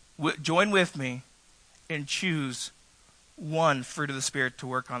you join with me and choose one fruit of the Spirit to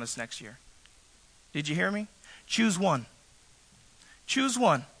work on this next year? Did you hear me? Choose one. Choose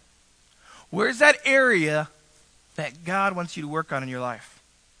one. Where's that area that God wants you to work on in your life?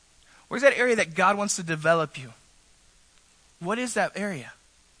 Where's that area that God wants to develop you? What is that area?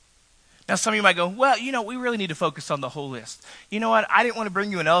 Now, some of you might go, well, we really need to focus on the whole list. You know what? I didn't want to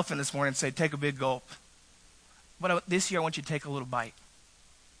bring you an elephant this morning and say, take a big gulp. But this year, I want you to take a little bite.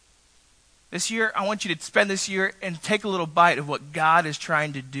 This year, I want you to spend this year and take a little bite of what God is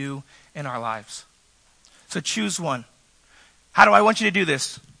trying to do in our lives. So choose one. How do I want you to do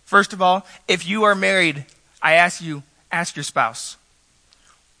this? First of all, if you are married, I ask your spouse,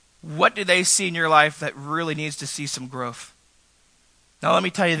 what do they see in your life that really needs to see some growth? Now, let me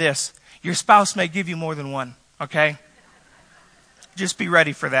tell you this. Your spouse may give you more than one, okay? Just be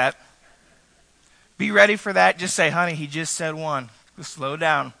ready for that. Be ready for that. Just say, honey, he just said one. Slow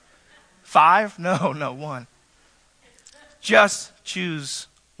down. 5? No, 1. Just choose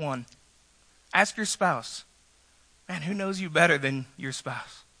one. Ask your spouse. Man, who knows you better than your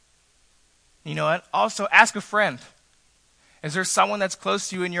spouse? You know what? Also, ask a friend. Is there someone that's close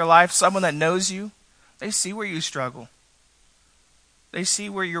to you in your life, someone that knows you? They see where you struggle. They see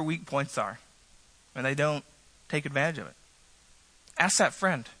where your weak points are, and they don't take advantage of it. Ask that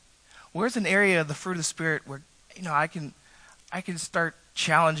friend. Where's an area of the fruit of the Spirit where I can start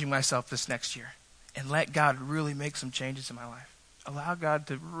challenging myself this next year and let God really make some changes in my life? Allow God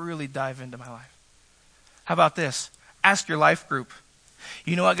to really dive into my life. How about this? Ask your life group.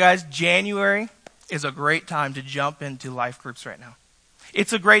 You know what, guys? January is a great time to jump into life groups right now.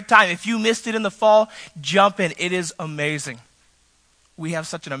 It's a great time. If you missed it in the fall, jump in. It is amazing. We have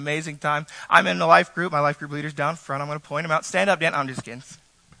such an amazing time. I'm in the life group. My life group leader's down front. I'm going to point him out. Stand up, Dan. I'm just kidding.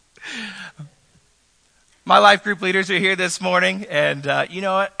 My life group leaders are here this morning. And you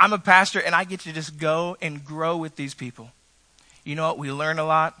know what? I'm a pastor, and I get to just go and grow with these people. You know what? We learn a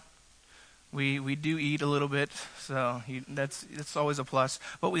lot. We do eat a little bit, so that's always a plus.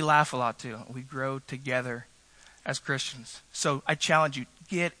 But we laugh a lot, too. We grow together as Christians. So I challenge you,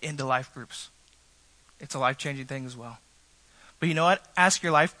 get into life groups. It's a life-changing thing as well. But you know what? Ask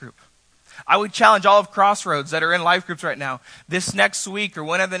your life group. I would challenge all of Crossroads that are in life groups right now, this next week or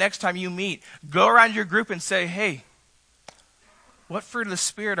whenever the next time you meet, go around your group and say, hey, what fruit of the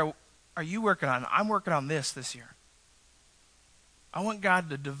Spirit are you working on? I'm working on this year. I want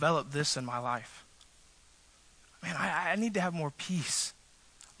God to develop this in my life. Man, I need to have more peace.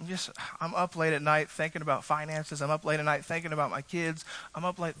 I'm up late at night thinking about finances. I'm up late at night thinking about my kids. I'm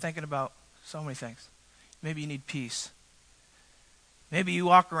up late thinking about so many things. Maybe you need peace. Maybe you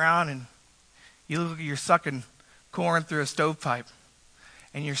walk around and you look like you're sucking corn through a stovepipe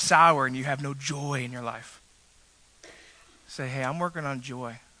and you're sour and you have no joy in your life. Say, hey, I'm working on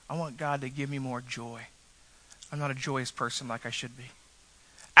joy. I want God to give me more joy. I'm not a joyous person like I should be.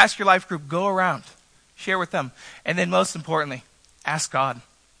 Ask your life group. Go around. Share with them. And then most importantly, ask God.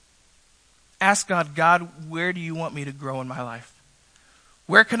 Ask God, God, where do you want me to grow in my life?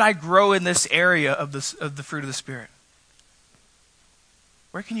 Where can I grow in this area of the fruit of the Spirit?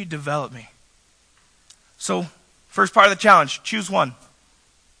 Where can you develop me? So, first part of the challenge, choose one.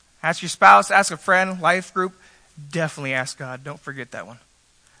 Ask your spouse, ask a friend, life group. Definitely ask God. Don't forget that one.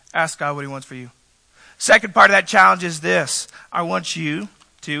 Ask God what he wants for you. Second part of that challenge is this. I want you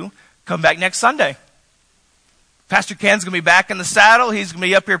to come back next Sunday. Pastor Ken's going to be back in the saddle. He's going to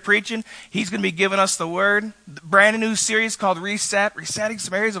be up here preaching. He's going to be giving us the word. Brand new series called Reset, resetting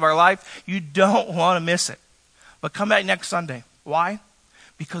some areas of our life. You don't want to miss it. But come back next Sunday. Why?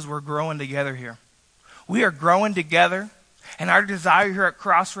 Because we're growing together here. We are growing together, and our desire here at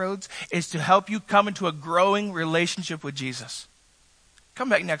Crossroads is to help you come into a growing relationship with Jesus. Come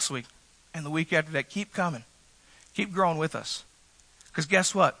back next week, and the week after that. Keep coming. Keep growing with us. Because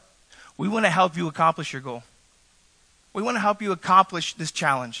guess what? We want to help you accomplish your goal. We want to help you accomplish this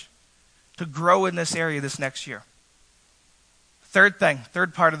challenge to grow in this area this next year. Third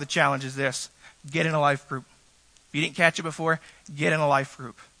part of the challenge is this. Get in a life group. If you didn't catch it before, get in a life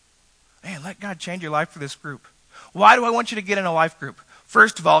group. Man, let God change your life for this group. Why do I want you to get in a life group?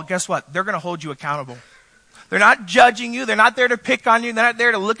 First of all, guess what? They're going to hold you accountable. They're not judging you. They're not there to pick on you. They're not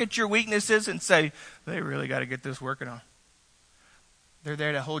there to look at your weaknesses and say, they really got to get this working on. They're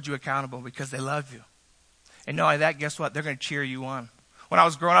there to hold you accountable because they love you. And not only that, guess what? They're going to cheer you on. When I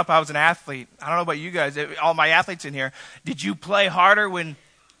was growing up, I was an athlete. I don't know about you guys, all my athletes in here. Did you play harder when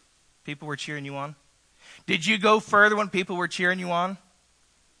people were cheering you on? Did you go further when people were cheering you on?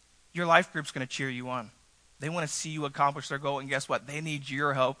 Your life group's going to cheer you on. They want to see you accomplish their goal, and guess what? They need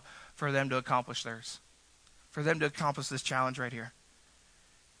your help for them to accomplish theirs. For them to accomplish this challenge right here.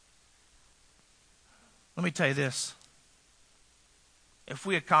 Let me tell you this. If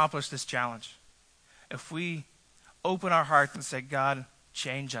we accomplish this challenge, if we open our hearts and say, God,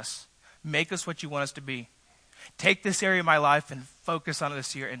 change us. Make us what you want us to be. Take this area of my life and focus on it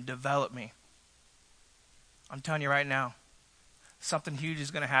this year and develop me. I'm telling you right now, something huge is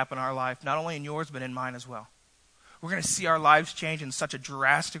going to happen in our life, not only in yours, but in mine as well. We're going to see our lives change in such a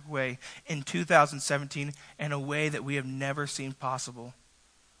drastic way in 2017 in a way that we have never seen possible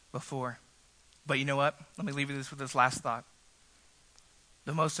before. But you know what? Let me leave you with this last thought.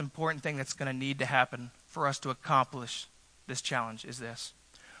 The most important thing that's going to need to happen for us to accomplish this challenge is this.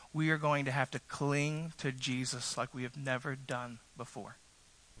 We are going to have to cling to Jesus like we have never done before.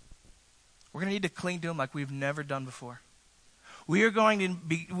 We're going to need to cling to him like we've never done before. We are going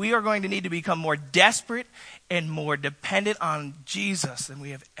to need to become more desperate and more dependent on Jesus than we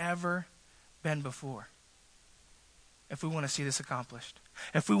have ever been before. If we want to see this accomplished.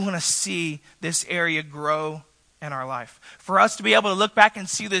 If we want to see this area grow in our life. For us to be able to look back and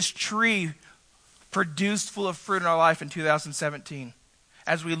see this tree produced full of fruit in our life in 2017.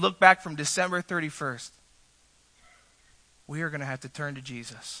 As we look back from December 31st, we are going to have to turn to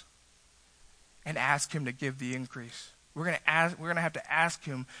Jesus and ask him to give the increase. We're going to have to ask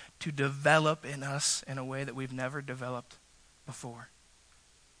him to develop in us in a way that we've never developed before.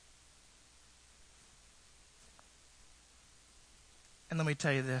 And let me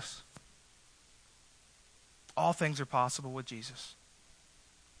tell you this. All things are possible with Jesus.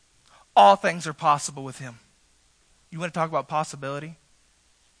 All things are possible with him. You want to talk about possibility?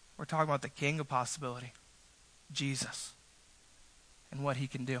 We're talking about the King of possibility, Jesus, and what he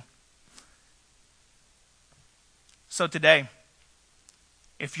can do. So today,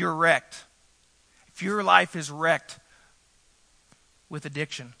 if you're wrecked, if your life is wrecked with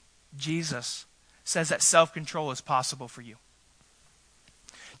addiction, Jesus says that self-control is possible for you.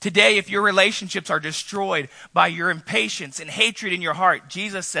 Today, if your relationships are destroyed by your impatience and hatred in your heart,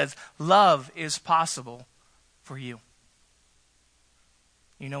 Jesus says love is possible for you.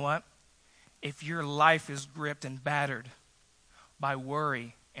 You know what? If your life is gripped and battered by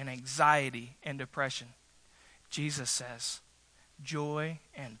worry and anxiety and depression, Jesus says joy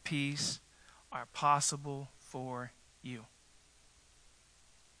and peace are possible for you.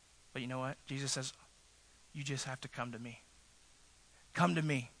 But you know what? Jesus says, you just have to come to me. Come to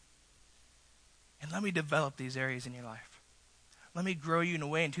me. And let me develop these areas in your life. Let me grow you in a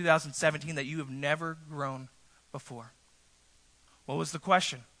way in 2017 that you have never grown before. What was the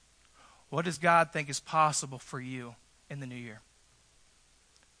question? What does God think is possible for you in the new year?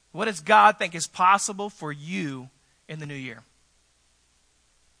 What does God think is possible for you in the new year?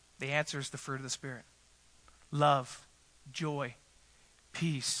 The answer is the fruit of the Spirit. Love, joy,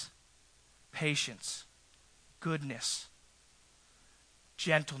 peace, patience, goodness,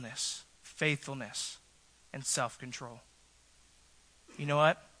 gentleness, faithfulness, and self-control. You know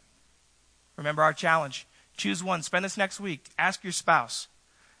what? Remember our challenge. Choose one. Spend this next week. Ask your spouse.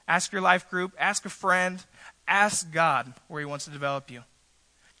 Ask your life group. Ask a friend. Ask God where he wants to develop you.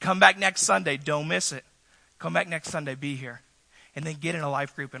 Come back next Sunday. Don't miss it. Come back next Sunday. Be here. And then get in a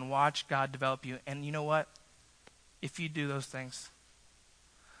life group and watch God develop you. And you know what? If you do those things,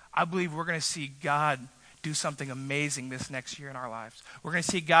 I believe we're going to see God do something amazing this next year in our lives. We're going to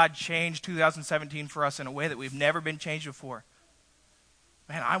see God change 2017 for us in a way that we've never been changed before.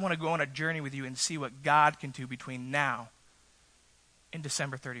 Man, I want to go on a journey with you and see what God can do between now and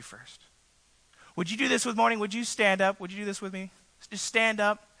December 31st. Would you do this with morning? Would you stand up? Would you do this with me? Just stand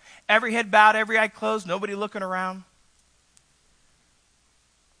up. Every head bowed, every eye closed, nobody looking around.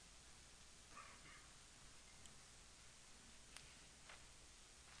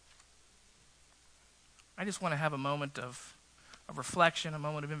 I just want to have a moment of reflection, a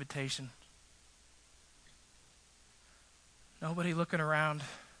moment of invitation. Nobody looking around,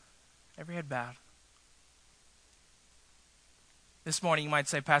 every head bowed. This morning you might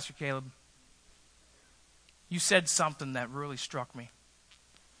say, Pastor Caleb, you said something that really struck me.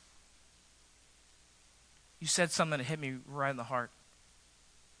 You said something that hit me right in the heart.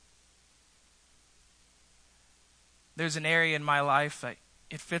 There's an area in my life that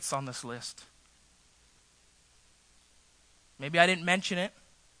it fits on this list. Maybe I didn't mention it.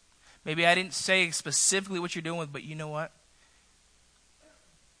 Maybe I didn't say specifically what you're doing with, but you know what?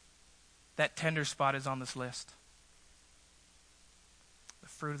 That tender spot is on this list. The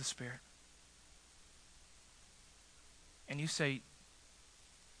fruit of the Spirit. And you say,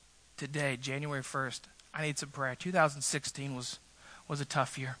 today, January 1st, I need some prayer. 2016 was a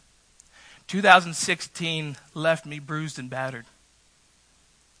tough year. 2016 left me bruised and battered.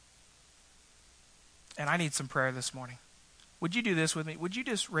 And I need some prayer this morning. Would you do this with me? Would you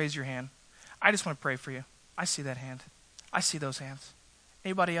just raise your hand? I just want to pray for you. I see that hand. I see those hands.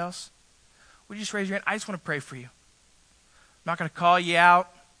 Anybody else? Would you just raise your hand? I just want to pray for you. I'm not going to call you out.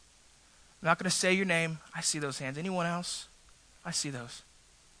 I'm not going to say your name. I see those hands. Anyone else? I see those.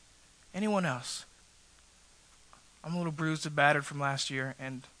 Anyone else? I'm a little bruised and battered from last year,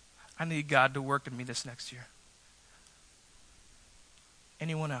 and I need God to work in me this next year.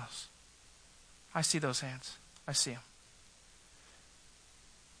 Anyone else? I see those hands. I see them.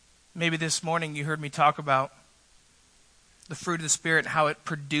 Maybe this morning you heard me talk about the fruit of the Spirit, how it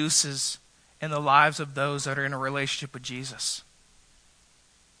produces in the lives of those that are in a relationship with Jesus.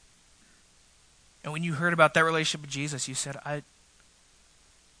 And when you heard about that relationship with Jesus, you said, I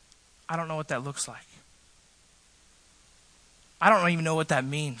don't know what that looks like. I don't even know what that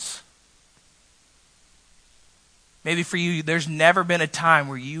means. Maybe for you, there's never been a time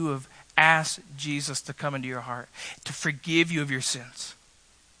where you have asked Jesus to come into your heart, to forgive you of your sins.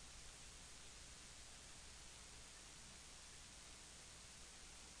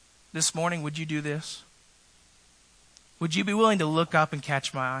 This morning, would you do this? Would you be willing to look up and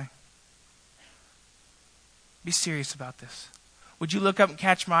catch my eye? Be serious about this. Would you look up and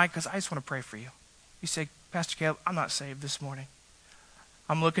catch my eye? Because I just want to pray for you. You say, Pastor Caleb, I'm not saved this morning.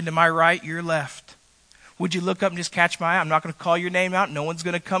 I'm looking to my right, your left. Would you look up and just catch my eye? I'm not going to call your name out. No one's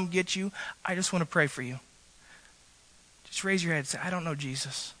going to come get you. I just want to pray for you. Just raise your head and say, I don't know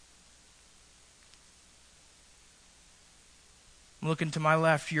Jesus. I'm looking to my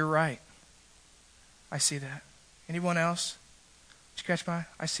left, your right. I see that. Anyone else? Did you catch my eye?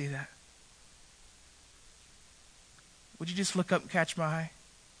 I see that. Would you just look up and catch my eye?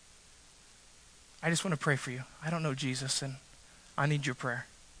 I just want to pray for you. I don't know Jesus, and I need your prayer.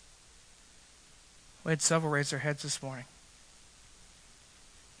 We had several raise their heads this morning.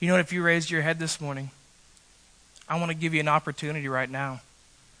 You know what? If you raised your head this morning, I want to give you an opportunity right now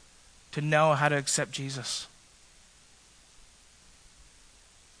to know how to accept Jesus.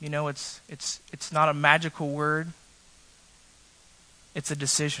 You know, it's not a magical word. It's a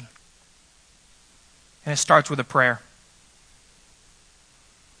decision. And it starts with a prayer.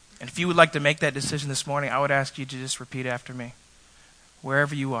 And if you would like to make that decision this morning, I would ask you to just repeat after me.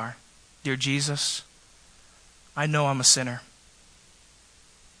 Wherever you are. Dear Jesus, I know I'm a sinner.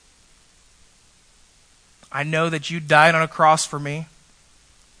 I know that you died on a cross for me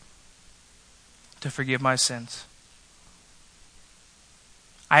to forgive my sins.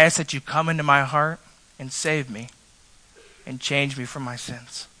 I ask that you come into my heart and save me and change me from my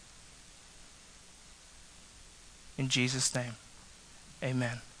sins. In Jesus' name,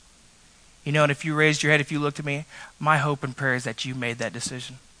 amen. You know, and if you raised your head, if you looked at me, my hope and prayer is that you made that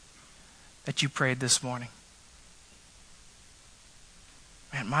decision, that you prayed this morning.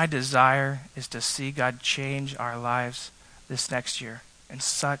 Man, my desire is to see God change our lives this next year in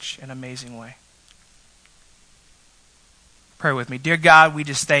such an amazing way. Pray with me. Dear God, we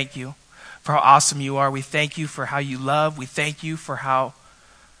just thank you for how awesome you are. We thank you for how you love. We thank you for how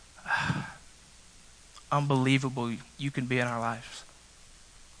unbelievable you can be in our lives.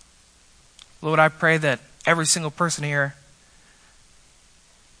 Lord, I pray that every single person here,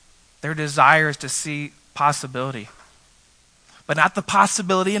 their desire is to see possibility. But not the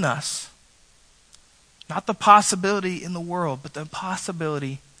possibility in us. Not the possibility in the world, but the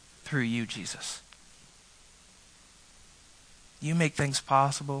possibility through you, Jesus. You make things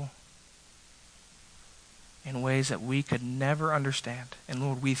possible in ways that we could never understand. And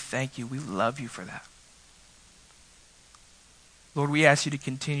Lord, we thank you. We love you for that. Lord, we ask you to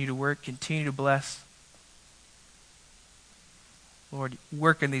continue to work, continue to bless. Lord,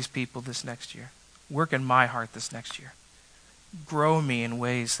 work in these people this next year. Work in my heart this next year. Grow me in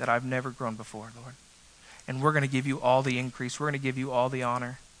ways that I've never grown before, Lord. And we're going to give you all the increase. We're going to give you all the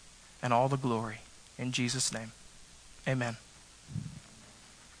honor and all the glory. In Jesus' name, amen.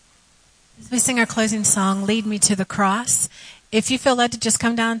 As we sing our closing song, Lead Me to the Cross, if you feel led to just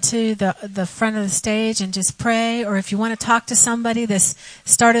come down to the front of the stage and just pray, or if you want to talk to somebody this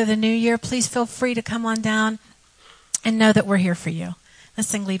start of the new year, please feel free to come on down and know that we're here for you. Let's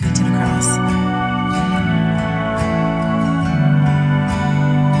sing Lead Me to the Cross.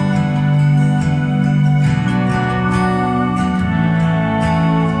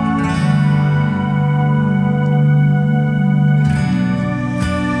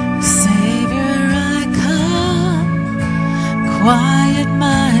 Quiet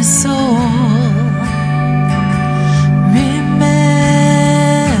my soul. Remember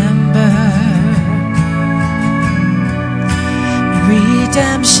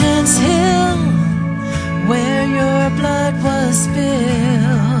redemption's hill, where your blood was spilled.